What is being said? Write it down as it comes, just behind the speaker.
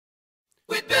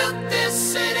We built this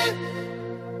city.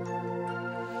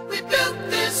 We built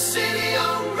this city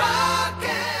on rock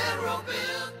and roll.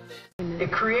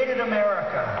 It created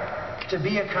America to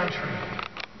be a country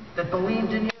that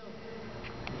believed in you,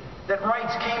 that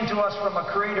rights came to us from a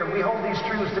creator. We hold these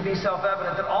truths to be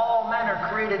self-evident, that all men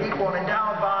are created equal and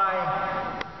endowed by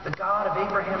the God of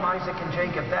Abraham, Isaac, and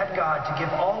Jacob, that God, to give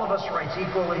all of us rights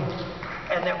equally,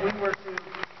 and that we were to use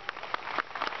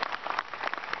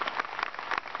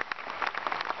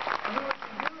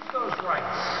those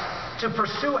rights to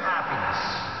pursue happiness.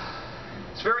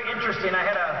 It's very interesting. I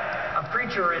had a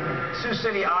preacher in Sioux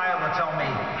City, Iowa tell me,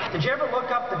 did you ever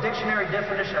look up the dictionary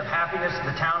definition of happiness at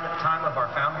the time of our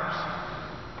founders?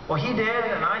 Well, he did,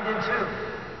 and I did too.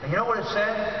 And you know what it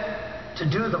said? To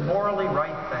do the morally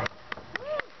right thing.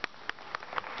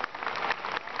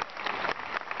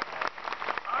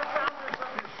 Our founders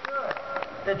understood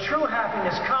that true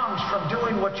happiness comes from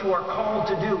doing what you are called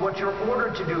to do, what you're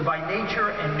ordered to do by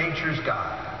nature and nature's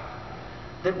God.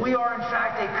 That we are, in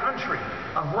fact, a country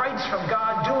of rights from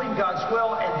God, doing God's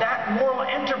will, and that moral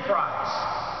enterprise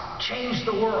changed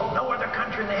the world. No other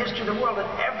country in the history of the world had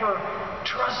ever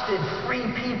trusted free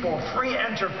people, free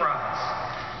enterprise,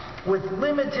 with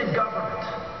limited government.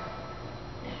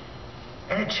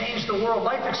 And it changed the world.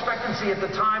 Life expectancy at the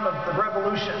time of the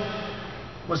Revolution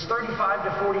was 35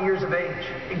 to 40 years of age,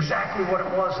 exactly what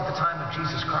it was at the time of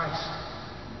Jesus Christ.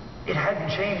 It hadn't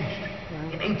changed.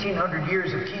 In 1,800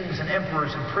 years of kings and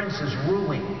emperors and princes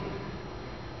ruling.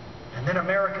 And then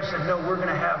America said, no, we're going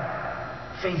to have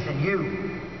faith in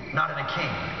you, not in a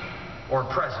king or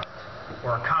a president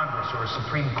or a Congress or a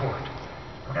Supreme Court.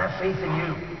 We're going to have faith in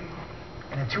you.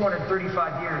 And in 235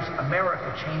 years,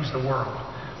 America changed the world.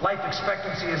 Life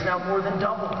expectancy is now more than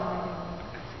doubled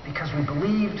because we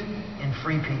believed in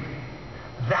free people.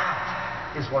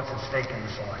 That is what's at stake in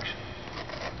this election.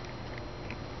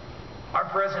 Our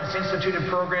president's instituted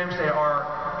programs that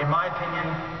are, in my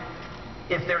opinion,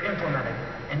 if they're implemented,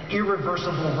 an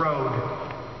irreversible road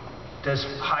to, as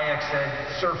Hayek said,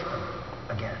 serfdom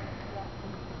again.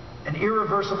 An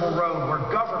irreversible road where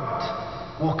government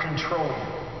will control you.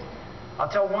 I'll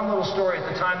tell one little story.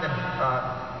 At the time that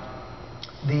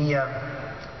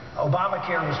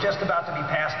Obamacare was just about to be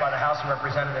passed by the House of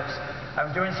Representatives, I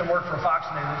was doing some work for Fox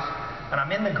News, and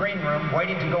I'm in the green room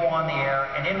waiting to go on the air,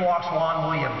 and in walks Juan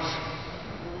Williams,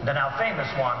 the now famous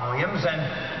Juan Williams. And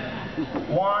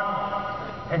Juan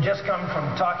had just come from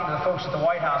talking to the folks at the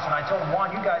White House, and I told him,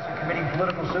 Juan, you guys are committing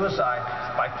political suicide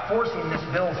by forcing this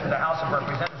bill through the House of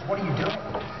Representatives. What are you doing?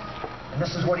 And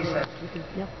this is what he said,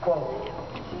 quote,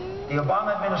 the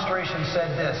Obama administration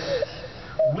said this,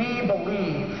 we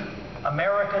believe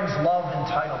Americans love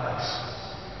entitlements,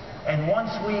 and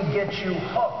once we get you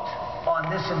hooked on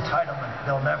this entitlement,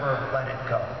 they'll never let it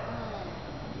go.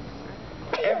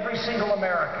 Every single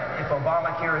American, if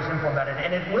Obamacare is implemented,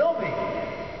 and it will be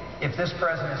if this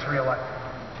president is reelected,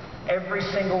 every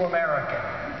single American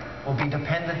will be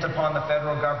dependent upon the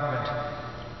federal government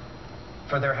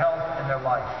for their health and their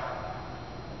life.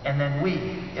 And then we,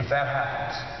 if that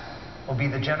happens, will be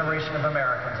the generation of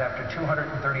Americans after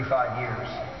 235 years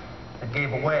that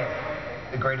gave away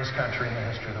the greatest country in the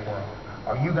history of the world.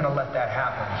 Are you going to let that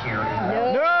happen here?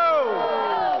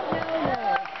 No!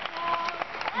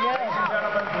 Ladies and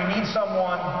gentlemen, we need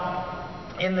someone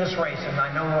in this race, and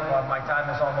I know my time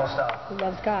is almost up. Who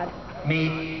loves God.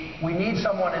 We need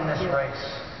someone in this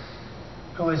race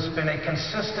who has been a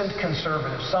consistent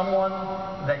conservative, someone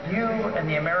that you and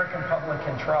the American public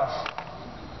can trust,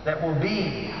 that will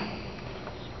be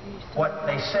what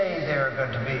they say they're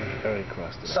going to be.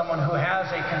 Someone who has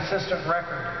a consistent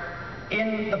record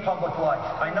in the public life.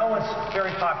 I know it's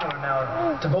very popular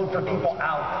now to vote for people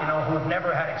out, who have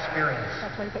never had experience.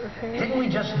 Didn't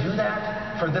we just do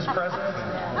that for this president?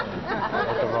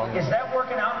 Is that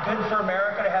working out good for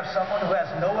America to have someone who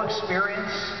has no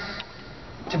experience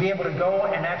to be able to go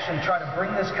and actually try to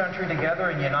bring this country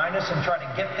together and unite us and try to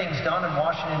get things done in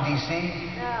Washington,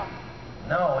 D.C.?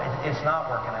 No, it's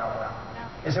not working out well.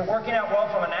 Is it working out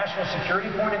well from a national security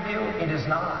point of view? It is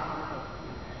not.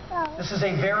 This is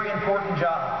a very important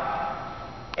job,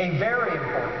 a very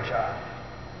important job,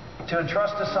 to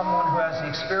entrust to someone who has the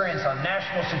experience on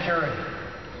national security,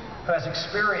 who has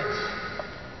experience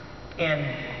in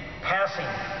passing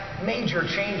major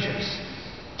changes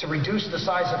to reduce the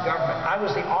size of government. I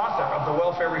was the author of the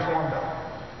Welfare Reform Bill.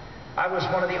 I was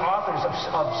one of the authors of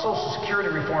Social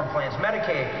Security reform plans,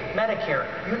 Medicaid, Medicare,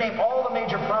 you name all the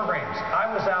major programs.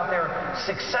 I was out there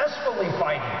successfully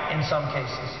fighting in some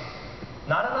cases.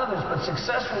 Not in others, but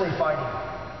successfully fighting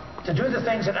to do the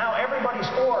things that now everybody's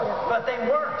for, but they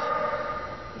weren't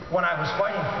when I was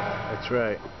fighting for them. That's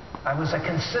right. I was a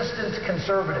consistent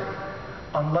conservative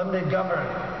on limited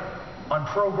government, on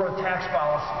pro-growth tax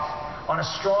policies, on a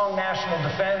strong national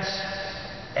defense,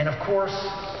 and of course,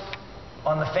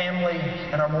 on the family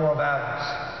and our moral values.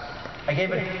 I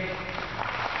gave it.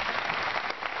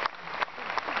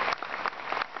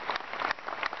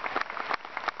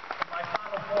 My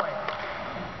final point.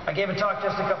 I gave a talk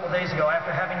just a couple of days ago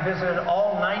after having visited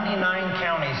all 99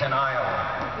 counties in Iowa.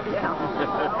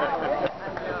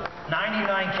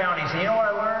 99 counties. And you know what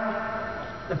I learned?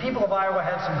 The people of Iowa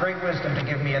had some great wisdom to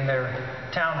give me in their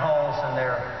town halls and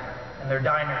their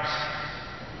diners.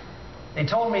 They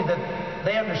told me that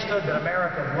they understood that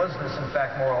America was this, in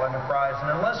fact, moral enterprise. And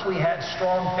unless we had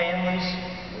strong families,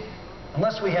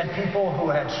 unless we had people who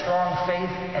had strong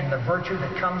faith and the virtue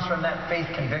that comes from that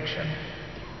faith conviction,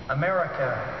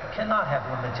 America cannot have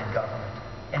limited government,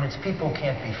 and its people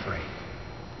can't be free.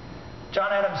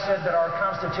 John Adams said that our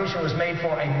Constitution was made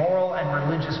for a moral and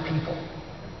religious people.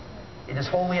 It is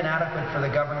wholly inadequate for the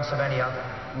governance of any other.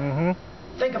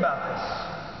 Think about this.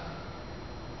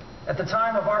 At the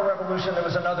time of our revolution, there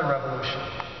was another revolution.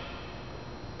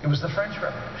 It was the French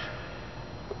Revolution.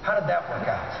 How did that work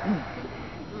out?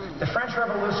 The French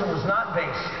Revolution was not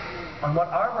based on what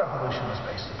our revolution was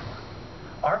based upon.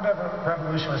 Our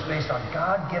revolution was based on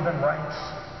God-given rights,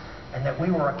 and that we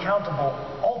were accountable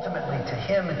ultimately to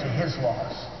Him and to His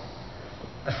laws.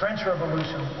 The French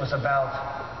Revolution was about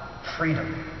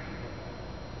freedom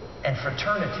and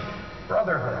fraternity,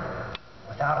 brotherhood,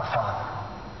 without a father,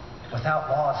 without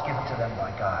laws given to them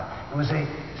by God. It was an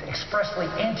expressly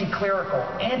anti-clerical,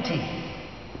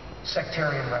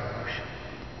 anti-sectarian revolution.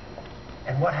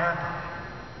 And what happened?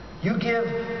 You give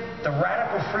the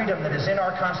radical freedom that is in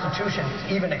our Constitution,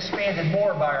 even expanded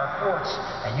more by our courts,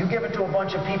 and you give it to a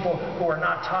bunch of people who are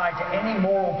not tied to any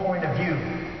moral point of view,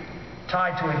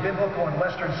 tied to a biblical and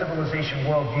Western civilization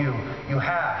worldview, you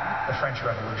have the French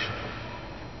Revolution.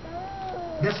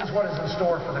 This is what is in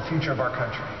store for the future of our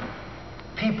country.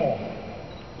 People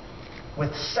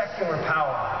with secular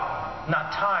power,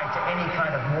 not tied to any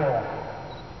kind of moral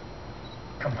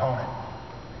component.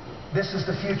 This is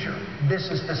the future. This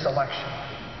is this election.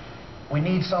 We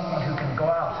need someone who can go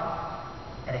out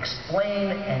and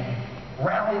explain and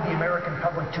rally the American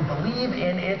public to believe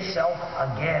in itself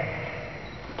again.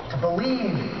 To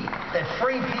believe that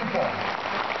free people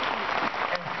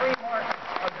and free markets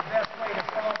are the best way to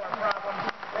solve our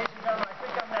problems. Ladies and gentlemen, I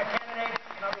think I'm that candidate,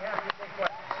 and I'll be happy to take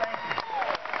questions. Thank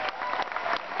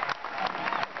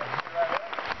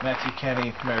you. Matthew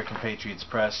Kenny, American Patriots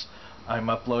Press. I'm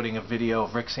uploading a video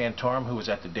of Rick Santorum, who was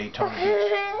at the Daytona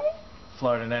Beach,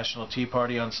 Florida National Tea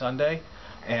Party on Sunday.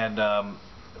 And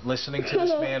listening to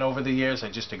this man over the years, I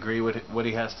just agree with what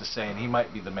he has to say, and he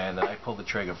might be the man that I pull the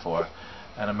trigger for.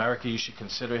 And America, you should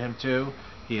consider him too.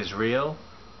 He is real,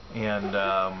 and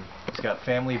he's got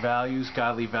family values,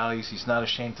 godly values. He's not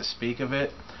ashamed to speak of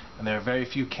it, and there are very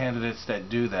few candidates that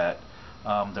do that.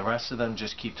 The rest of them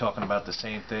just keep talking about the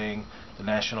same thing, the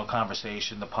national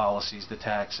conversation, the policies, the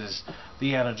taxes,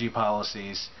 the energy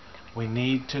policies. We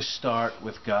need to start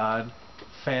with God,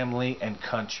 family, and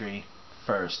country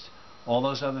first. All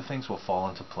those other things will fall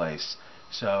into place.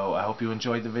 So I hope you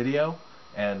enjoyed the video,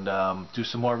 and do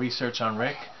some more research on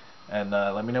Rick, and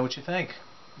let me know what you think.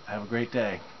 Have a great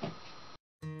day.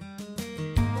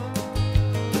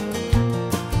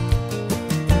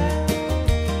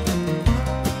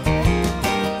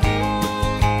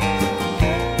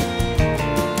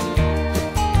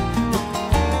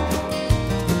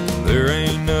 There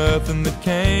ain't nothing that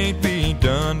can't be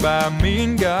done by me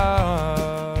and God.